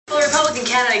in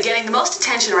Canada, getting the most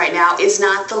attention right now is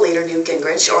not the leader Newt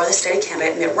Gingrich or the steady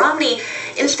candidate Mitt Romney.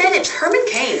 Instead, it's Herman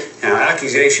Cain. Now,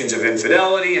 accusations of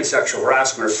infidelity and sexual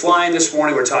harassment are flying this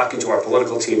morning. We're talking to our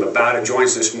political team about it.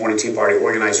 Joins this morning Tea Party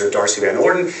organizer Darcy and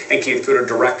Orden and Keith Kuder,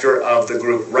 director of the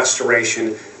group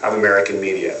Restoration of American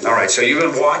Media. All right, so you've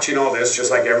been watching all this just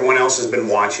like everyone else has been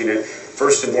watching it.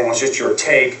 First and foremost, just your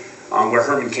take on where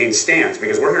Herman Cain stands,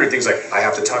 because we're hearing things like, I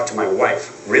have to talk to my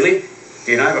wife. Really?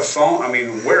 Do you not have a phone? I mean,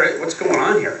 what's going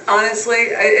on here? Honestly,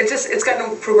 it's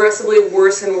gotten progressively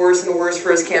worse and worse and worse for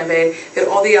his campaign. That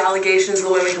all the allegations of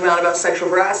the women come out about sexual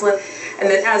harassment, and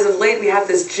then as of late we have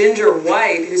this Ginger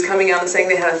White who's coming out and saying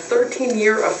they had a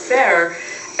 13-year affair.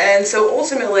 And so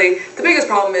ultimately, the biggest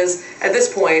problem is, at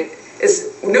this point,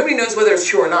 is nobody knows whether it's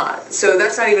true or not. So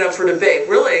that's not even up for debate.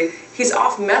 Really, he's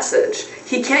off message.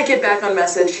 He can't get back on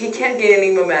message. He can't gain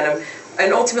any momentum.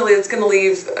 And ultimately, it's going to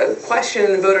leave a question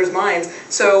in the voters' minds.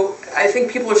 So I think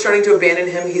people are starting to abandon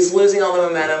him. He's losing all the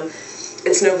momentum.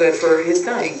 It's no good for his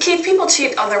time. Keith, people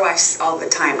cheat on their wives all the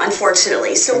time,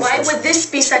 unfortunately. So why would this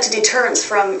be such a deterrence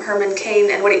from Herman Cain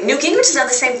and Newt Gingrich has done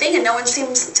the same thing, and no one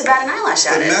seems to bat an eyelash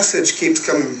at it? The message keeps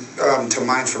coming to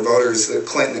mind for voters, the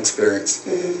Clinton experience.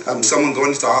 Someone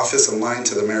going into office and lying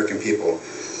to the American people.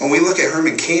 When we look at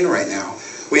Herman Cain right now,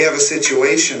 we have a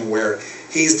situation where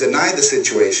he's denied the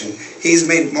situation. He's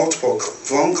made multiple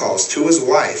phone calls to his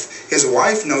wife. His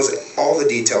wife knows all the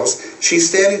details. She's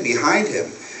standing behind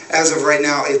him. As of right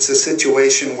now, it's a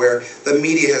situation where the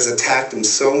media has attacked him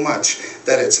so much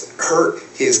that it's hurt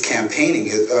his campaigning,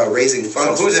 raising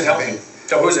funds. So who's it helping?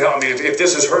 I mean, if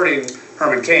this is hurting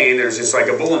Herman Cain, there's just like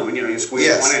a balloon, you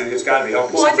squeeze one in, it's got to be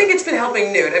helping. Well, I think it's been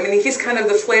helping Newt. I mean, he's kind of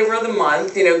the flavor of the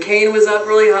month. Cain was up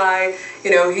really high.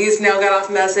 He's now got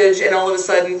off message, and all of a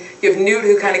sudden, you have Newt,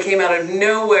 who kind of came out of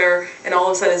nowhere, and all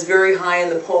of a sudden is very high in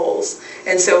the polls.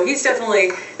 And so he's definitely,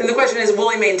 and the question is,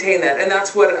 will he maintain that? And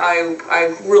that's what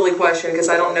I really question, because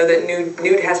I don't know that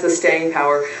Newt has the staying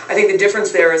power. I think the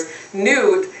difference there is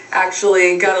Newt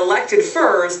actually got elected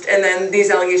first, and then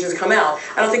these allegations come out.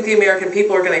 I don't think the American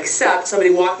people are going to accept somebody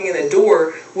walking in the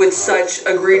door with such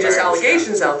egregious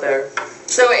allegations out there.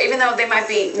 So even though they might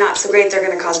be not so great, they're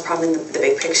going to cause a problem in the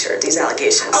big picture, these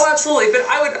allegations. Oh, absolutely. But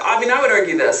I would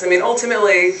argue this. I mean,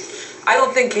 ultimately, I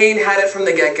don't think Cain had it from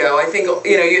the get-go. I think,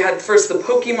 you had first the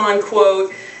Pokemon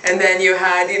quote, and then you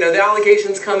had, the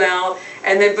allegations come out,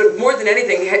 and then, but more than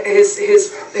anything,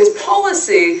 his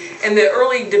policy in the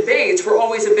early debates were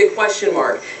always a big question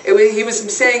mark. He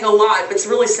was saying a lot, but it's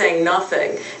really saying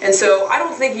nothing. And so I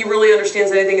don't think he really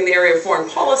understands anything in the area of foreign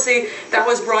policy. That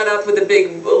was brought up with the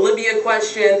big Libya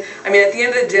question. I mean, at the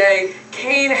end of the day,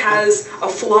 Cain has a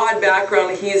flawed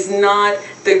background. He is not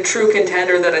the true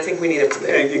contender that I think we need him to be.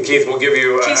 And Keith, we'll give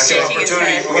you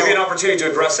an opportunity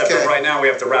to address that, but right now we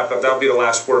have to wrap up. That'll be the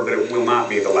last word, but it will not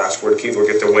be the last word. Keith will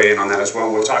get to weigh in on that as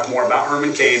well. We'll talk more about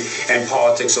Herman Cain and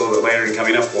politics a little bit later, and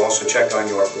coming up, we'll also check on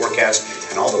your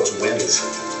forecast and all those wins.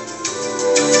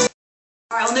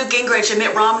 Well, Newt Gingrich and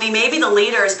Mitt Romney may be the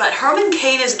leaders, but Herman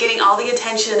Cain is getting all the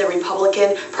attention in the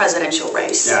Republican presidential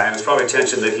race. Yeah, and it's probably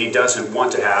attention that he doesn't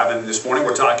want to have. And this morning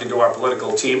we're talking to our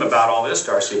political team about all this.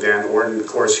 Darcy Van Orden, of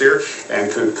course, here, and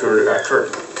Kuder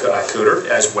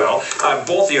as well.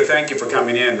 Both of you, thank you for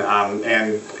coming in.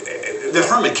 And the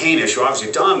Herman Cain issue,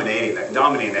 obviously dominating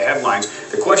the headlines.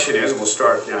 The question is, we'll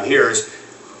start down here, is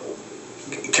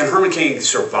can Herman Cain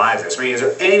survive this? I mean, is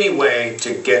there any way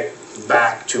to get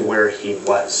back to where he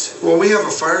was? Well, we have a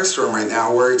firestorm right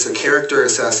now where it's a character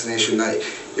assassination night.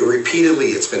 Repeatedly,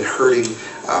 it's been hurting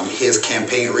his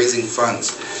campaign, raising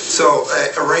funds. So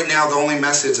right now, the only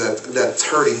message that's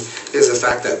hurting is the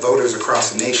fact that voters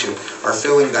across the nation are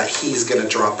feeling that he's going to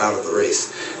drop out of the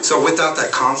race. So without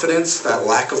that confidence, that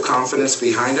lack of confidence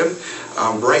behind him,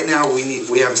 right now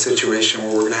we have a situation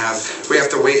where we have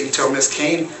to wait until Miss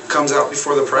Cain comes out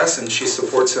before the press and she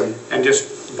supports him. And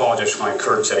just apologize for my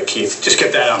Kurt instead of Keith. Just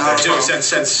get that out there too.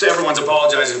 Since everyone's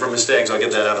apologizing for mistakes, I'll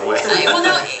get that out of the way. Well,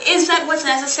 no, is that what's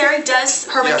necessary? Does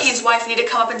Herman Cain's wife need to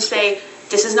come up and say,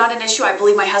 this is not an issue, I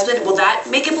believe my husband? Will that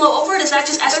make it blow over, or does that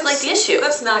just escalate the issue?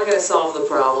 That's not going to solve the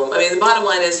problem. I mean, the bottom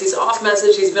line is he's off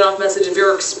message, he's been off message. If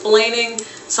you're explaining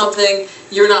something,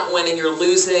 you're not winning, you're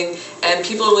losing, and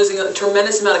people are losing a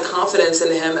tremendous amount of confidence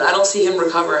in him, and I don't see him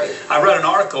recovering. I read an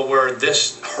article where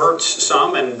this hurts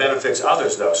some and benefits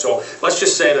others, though. So let's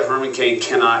just say that Herman Cain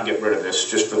cannot get rid of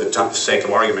this, just for the sake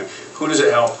of argument. Who does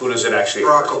it help? Who does it actually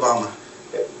Barack hurt? Obama.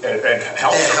 It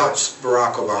helps? It helps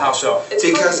Barack Obama. How so?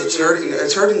 Because it's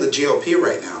hurting the GOP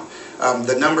right now.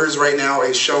 The numbers right now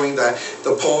are showing that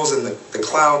the polls and the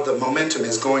cloud, the momentum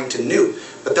is going to Newt.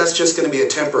 But that's just going to be a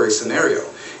temporary scenario.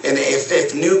 And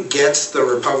if Newt gets the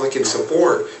Republican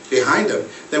support behind him,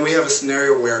 then we have a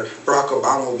scenario where Barack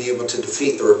Obama will be able to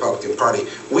defeat the Republican Party.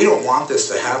 We don't want this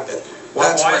to happen.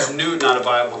 Why is Newt not a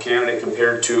viable candidate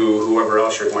compared to whoever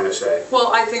else you're going to say?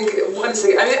 Well, I think,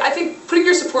 I think putting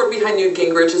your support behind Newt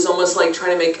Gingrich is almost like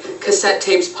trying to make cassette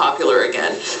tapes popular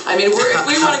again. I mean, if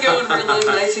we want to go and relive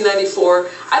 1994,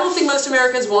 I don't think most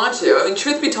Americans want to. I mean,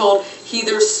 truth be told,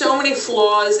 there's so many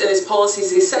flaws in his policies.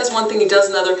 He says one thing, he does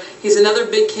another. He's another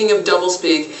big king of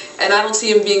doublespeak, and I don't see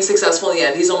him being successful in the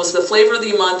end. He's almost the flavor of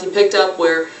the month. He picked up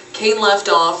where Cain left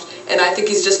off, and I think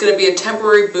he's just going to be a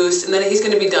temporary boost, and then he's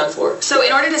going to be done for. So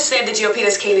in order to save the GOP,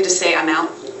 does Cain need to say, I'm out?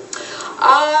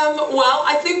 Well,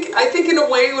 I think in a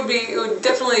way it would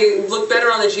definitely look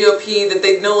better on the GOP that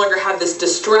they no longer have this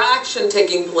distraction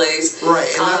taking place. Right,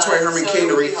 and that's why Herman Cain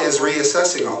is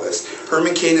reassessing all this.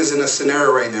 Herman Cain is in a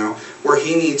scenario right now where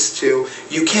he needs to,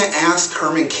 you can't ask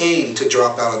Herman Cain to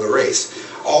drop out of the race.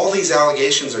 All these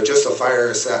allegations are just a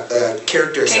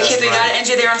character assassination. We got to end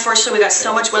you there, unfortunately. We got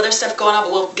so much weather stuff going on,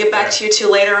 but we'll get back to you two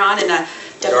later on. And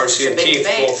Darcy and Keith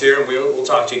both here, and we'll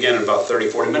talk to you again in about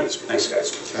 30-40 minutes. Thanks,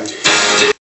 guys.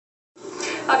 Okay.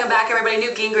 Welcome back, everybody.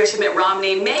 Newt Gingrich and Mitt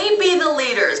Romney may be the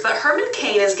leaders, but Herman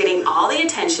Cain is getting all the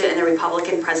attention in the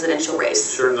Republican presidential race.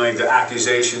 Certainly the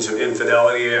accusations of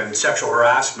infidelity and sexual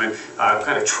harassment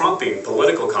kind of trumping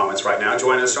political comments right now.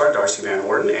 Joining us are Darcy Van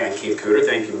Orden and Keith Kuder.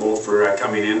 Thank you both for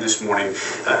coming in this morning.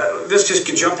 Let's just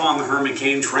jump on the Herman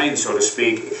Cain train, so to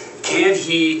speak. Can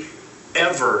he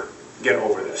ever get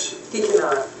over this? He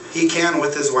cannot. He can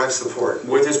with his wife's support.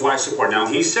 With his wife's support. Now,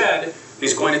 he said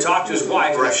he's going to talk to his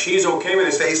wife, and if she's okay with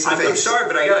this, I'm sorry,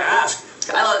 but I got to ask.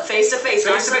 I love it, face-to-face,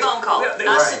 not just a phone call, not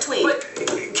just a tweet.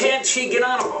 But can't she get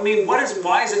on I mean, why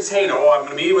is it saying, oh, I'm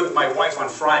going to meet with my wife on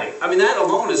Friday? I mean, that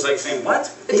alone is like saying,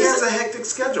 what? He has a hectic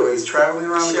schedule. He's traveling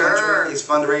around the country. He's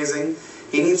fundraising.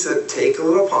 He needs to take a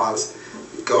little pause,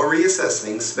 go reassess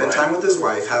things, spend time with his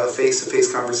wife, have a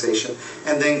face-to-face conversation,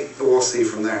 and then we'll see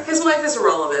from there. His wife is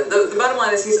irrelevant. The bottom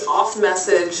line is he's off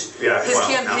message. Yeah, his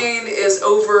campaign is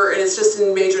over, and it's just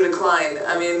in major decline.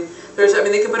 I mean,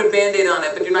 they can put a Band-Aid on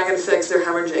it, but you're not going to fix their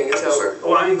hemorrhaging. It's over.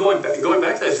 Well, I mean, going back to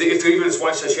that, if even his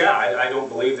wife says, yeah, I don't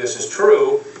believe this is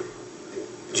true,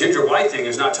 Ginger White thing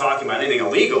is not talking about anything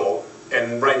illegal,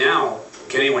 and right now,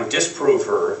 can anyone disprove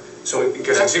her? So,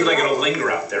 because it seems like it'll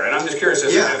linger out there. And I'm just curious,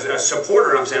 as a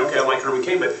supporter, I'm saying, okay, I like Herman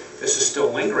Cain, but this is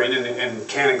still lingering, and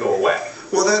can it go away?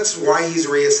 Well, that's why he's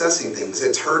reassessing things.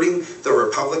 It's hurting the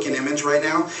Republican image right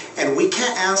now, and we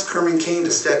can't ask Herman Cain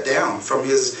to step down from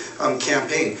his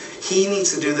campaign. He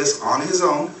needs to do this on his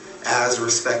own as a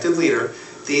respected leader.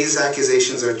 These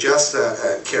accusations are just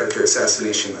a character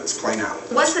assassination that's playing out.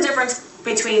 What's the difference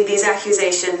between these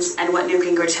accusations and what Newt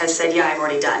Gingrich has said, yeah, I've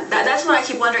already done? That's what I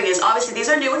keep wondering is, obviously, these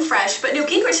are new and fresh, but Newt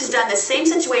Gingrich has done the same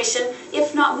situation,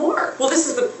 if not more. Well, this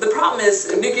is the problem is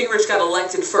Newt Gingrich got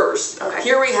elected first. Okay.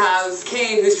 Here we have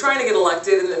Cain, who's trying to get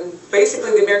elected, and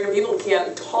basically the American people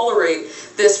can't tolerate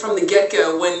this from the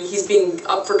get-go when he's being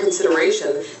up for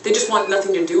consideration. They just want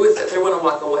nothing to do with it. They want to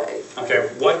walk away. Okay,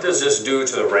 what does this do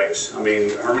to the race? I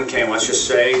mean, Herman Cain, let's just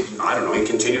say, I don't know, he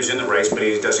continues in the race, but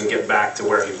he doesn't get back to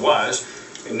where he was.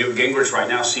 Newt Gingrich right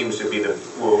now seems to be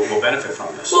will benefit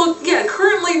from this. Well, yeah,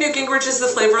 currently Newt Gingrich is the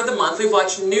flavor of the month. We've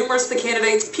watched numerous of the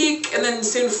candidates peak and then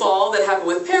soon fall. That happened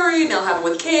with Perry, now happened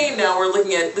with Cain, now we're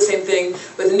looking at the same thing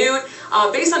with Newt.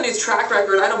 Based on Newt's track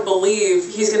record, I don't believe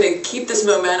he's going to keep this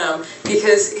momentum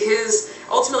because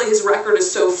ultimately his record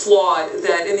is so flawed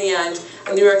that in the end,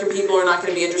 the American people are not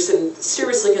going to be interested in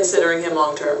seriously considering him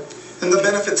long term. And the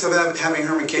benefits of having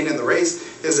Herman Cain in the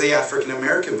race is the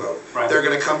African-American vote. Right. They're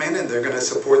going to come in and they're going to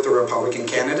support the Republican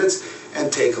candidates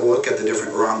and take a look at the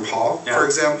different Ron Paul, for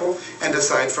example, and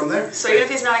decide from there. So even if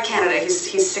he's not a candidate,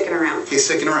 he's sticking around. He's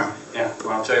sticking around. Yeah,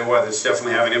 well, I'll tell you what, it's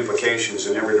definitely having implications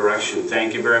in every direction.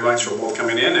 Thank you very much for both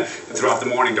coming in. And throughout the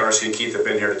morning, Darcy and Keith have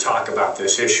been here to talk about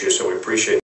this issue, so we appreciate it.